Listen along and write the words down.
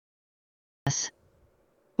Yes.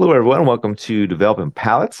 Hello, everyone. Welcome to Developing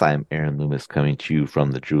Palettes. I'm Aaron Loomis coming to you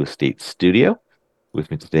from the Drew Estate Studio. With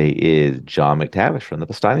me today is John McTavish from the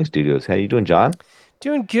Pastani Studios. How you doing, John?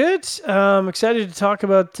 Doing good. Excited to talk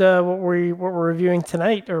about what we're reviewing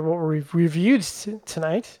tonight, or what we've reviewed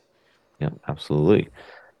tonight. Yeah, absolutely.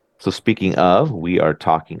 So speaking of, we are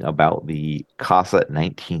talking about the Casa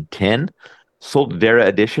 1910 Soldadera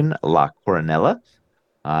Edition La Coronela.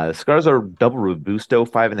 The cigars are double Robusto,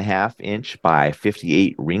 5.5 inch by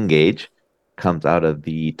 58 ring gauge. Comes out of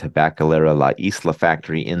the Tabacalera La Isla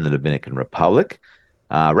factory in the Dominican Republic.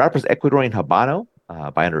 Wrapper's Ecuadorian Habano.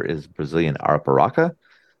 Binder is Brazilian Arapiraca.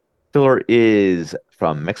 Filler is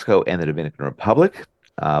from Mexico and the Dominican Republic.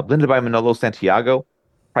 Blended by Manolo Santiago.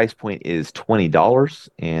 Price point is $20,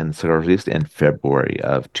 and cigar released in February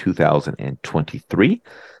of 2023.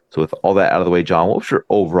 So with all that out of the way, John, what was your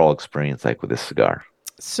overall experience like with this cigar?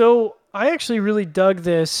 So I actually really dug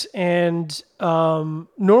this, and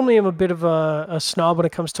normally I'm a bit of a snob when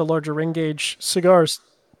it comes to larger ring gauge cigars.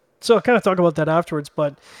 So I'll kind of talk about that afterwards,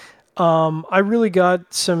 but I really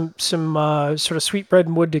got some sort of sweet bread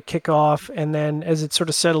and wood to kick off, and then as it sort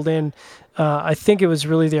of settled in, I think it was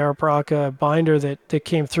really the Arapiraca binder that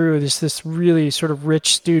came through. This really sort of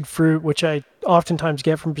rich stewed fruit, which I oftentimes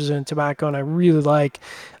get from Brazilian tobacco, and I really like.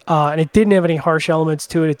 And it didn't have any harsh elements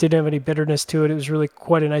to it. It didn't have any bitterness to it. It was really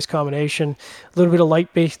quite a nice combination. A little bit of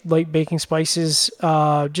light baking spices,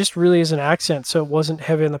 just really as an accent, so it wasn't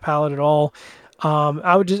heavy on the palate at all.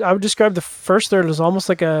 I would describe the first third as almost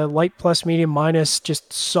like a light plus medium minus,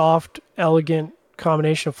 just soft, elegant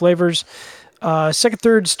combination of flavors. Second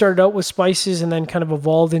third started out with spices and then kind of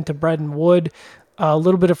evolved into bread and wood. A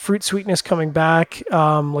little bit of fruit sweetness coming back,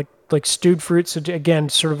 like stewed fruits. So again,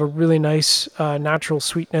 sort of a really nice natural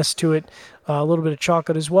sweetness to it. A little bit of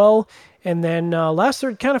chocolate as well. And then last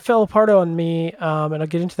third kind of fell apart on me, and I'll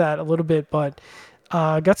get into that a little bit, but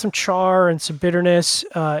got some char and some bitterness.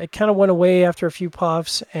 It kind of went away after a few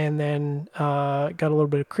puffs, and then got a little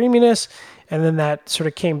bit of creaminess, and then that sort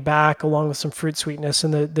of came back along with some fruit sweetness.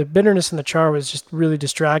 And the bitterness and the char was just really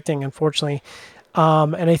distracting, unfortunately.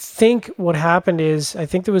 And I think what happened is I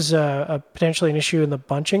think there was a potentially an issue in the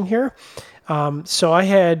bunching here. So I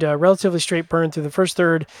had a relatively straight burn through the first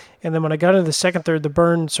third, and then when I got into the second third, the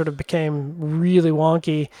burn sort of became really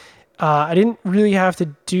wonky. I didn't really have to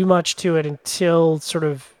do much to it until sort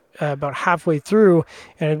of about halfway through,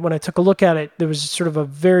 and when I took a look at it, there was sort of a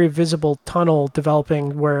very visible tunnel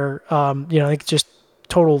developing where, I think just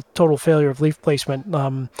total failure of leaf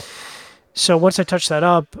placement. So once I touched that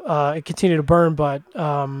up, it continued to burn, but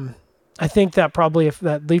I think that probably if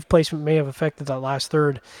that leaf placement may have affected that last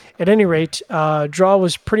third. At any rate, draw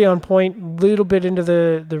was pretty on point, little bit into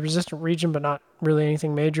the resistant region, but not really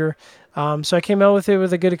anything major. So I came out with it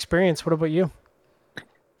with a good experience. What about you?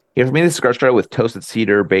 Yeah, for me, the cigar started with toasted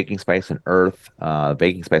cedar, baking spice, and earth.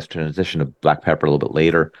 Baking spice transitioned to black pepper a little bit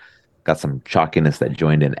later. Got some chalkiness that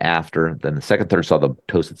joined in after. Then the second third saw the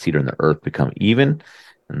toasted cedar and the earth become even.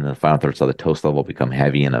 And the final third saw the toast level become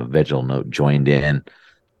heavy and a vegetal note joined in.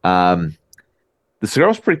 Um, the cigar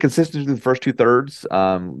was pretty consistent through the first two thirds. It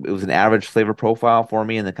was an average flavor profile for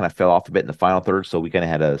me and then kind of fell off a bit in the final third. So we kind of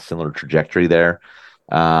had a similar trajectory there.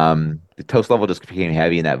 The toast level just became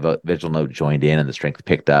heavy and that vegetal note joined in and the strength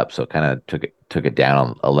picked up. So it kind of took it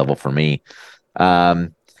down a level for me.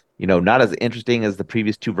 Um, not as interesting as the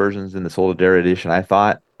previous two versions in the Soldadera edition, I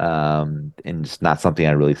thought. And just not something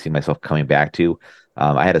I really see myself coming back to.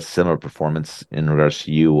 I had a similar performance in regards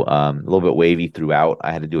to you, a little bit wavy throughout.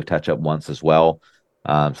 I had to do a touch up once as well,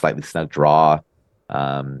 slightly snug draw.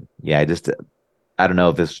 Yeah, I don't know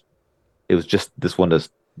if it was just this one does,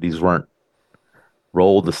 these weren't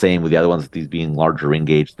rolled the same with the other ones, these being larger ring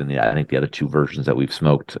gauge than I think the other two versions that we've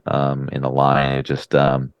smoked, in the line.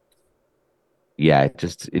 Yeah, it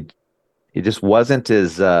just wasn't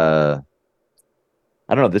as, I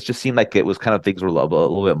don't know. This just seemed like it was kind of things were a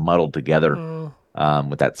little bit muddled together, Mm,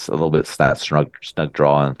 with a little bit that snug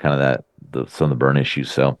draw and kind of some of the burn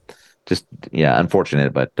issues. So just, yeah,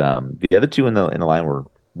 unfortunate. But the other two in the line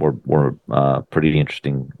were pretty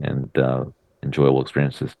interesting and enjoyable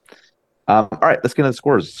experiences. All right, let's get into the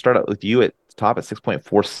scores. Start out with you at top at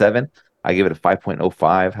 6.47. I give it a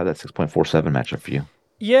 5.05. How'd that 6.47 match up for you?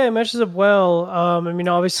 yeah, it matches up well. I mean,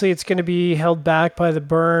 obviously, it's going to be held back by the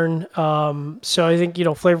burn. So I think,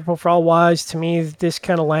 flavor profile wise, to me, this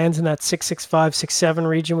kind of lands in that 665, 6.7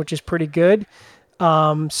 region, which is pretty good.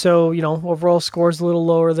 So, overall score is a little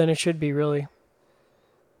lower than it should be, really.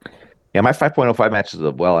 Yeah, my 5.05 matches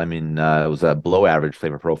up well. I mean, it was a below average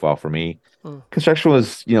flavor profile for me. Mm. Construction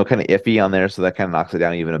was, kind of iffy on there, so that kind of knocks it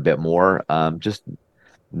down even a bit more. Just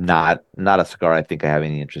not a cigar I think I have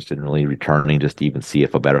any interest in really returning, just to even see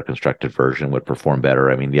if a better constructed version would perform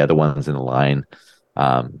better. I mean, the other ones in the line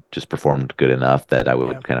just performed good enough that I Yeah,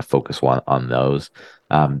 would kind of focus on those.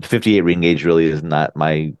 58 ring gauge really is not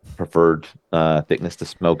my preferred thickness to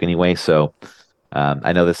smoke anyway. So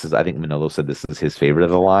I know I think Manolo said this is his favorite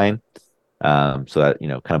of the line. So that,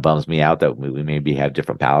 kind of bums me out that we maybe have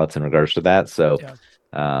different palates in regards to that. So,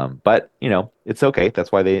 yeah, but it's okay.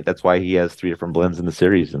 That's why he has three different blends in the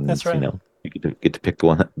series, and that's it's, right. you get to pick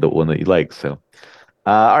the one that you like. So,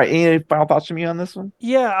 all right. Any final thoughts from you on this one?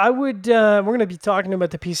 Yeah, I would. We're going to be talking about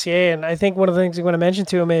the PCA, and I think one of the things I'm going to mention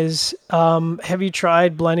to him is, have you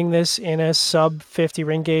tried blending this in a sub 50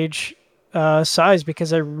 ring gauge size?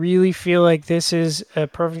 Because I really feel like this is a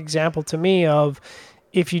perfect example to me of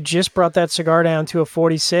if you just brought that cigar down to a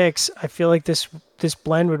 46, I feel like this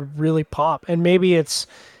blend would really pop. And maybe it's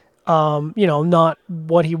not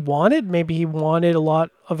what he wanted. Maybe he wanted a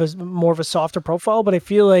lot of a more of a softer profile, but I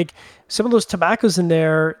feel like some of those tobaccos in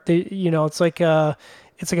there, it's like a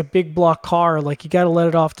big block car. Like you got to let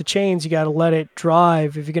it off the chains. You got to let it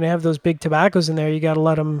drive. If you're gonna have those big tobaccos in there, you got to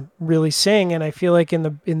let them really sing. And I feel like in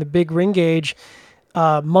the big ring gauge,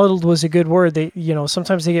 muddled was a good word. They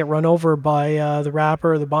sometimes they get run over by the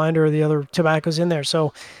wrapper, or the binder, or the other tobaccos in there.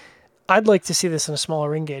 So I'd like to see this in a smaller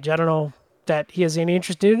ring gauge. I don't know that he has any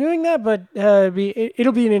interest in doing that, but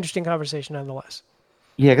it'll be an interesting conversation nonetheless.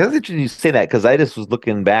 Yeah, because it's interesting you say that because I just was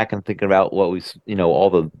looking back and thinking about all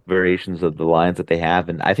the variations of the lines that they have,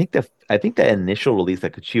 and I think that initial release,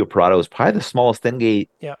 that Cuchillo Parado, was probably the smallest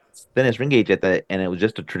Yeah, thinnest ring gauge and it was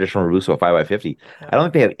just a traditional Robusto 5x50. yeah, I don't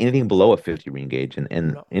think they have anything below a 50 ring gauge in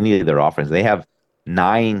no, any of their offerings. They have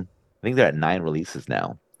nine, I think they're at nine releases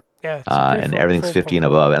now, yeah. It's a pretty and full, everything's full 50 and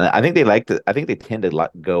portfolio. above. And I think they tend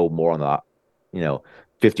to go more on the, you know,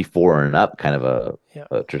 54 and up kind of Yeah.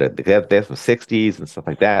 a trajectory. They have some 60s and stuff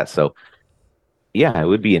like that. So yeah, it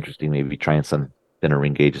would be interesting maybe trying some thinner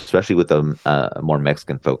ring gauge, especially with a more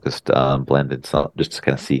Mexican focused blended, so just to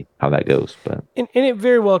kind of Yeah. see how that goes. But And it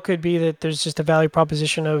very well could be that there's just a value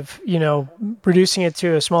proposition of, reducing it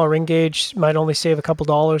to a smaller ring gauge might only save a couple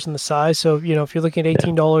dollars in the size. So, if you're looking at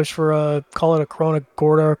yeah, $18 for call it a Corona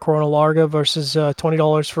Gorda or Corona Larga versus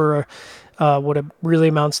 $20 for what it really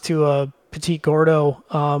amounts to a Petite Gordo,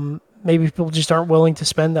 maybe people just aren't willing to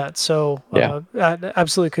spend that. So, yeah. that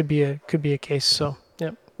absolutely could be a case. So,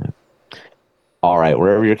 yeah. All right,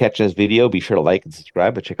 wherever you're catching this video, be sure to like and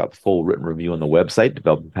subscribe, but check out the full written review on the website,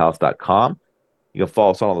 developingpalace.com. You can follow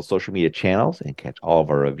us on all the social media channels and catch all of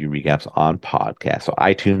our review recaps on podcasts. So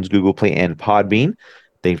iTunes, Google Play, and Podbean.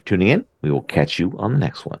 Thanks for tuning in. We will catch you on the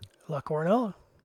next one. La Coronela.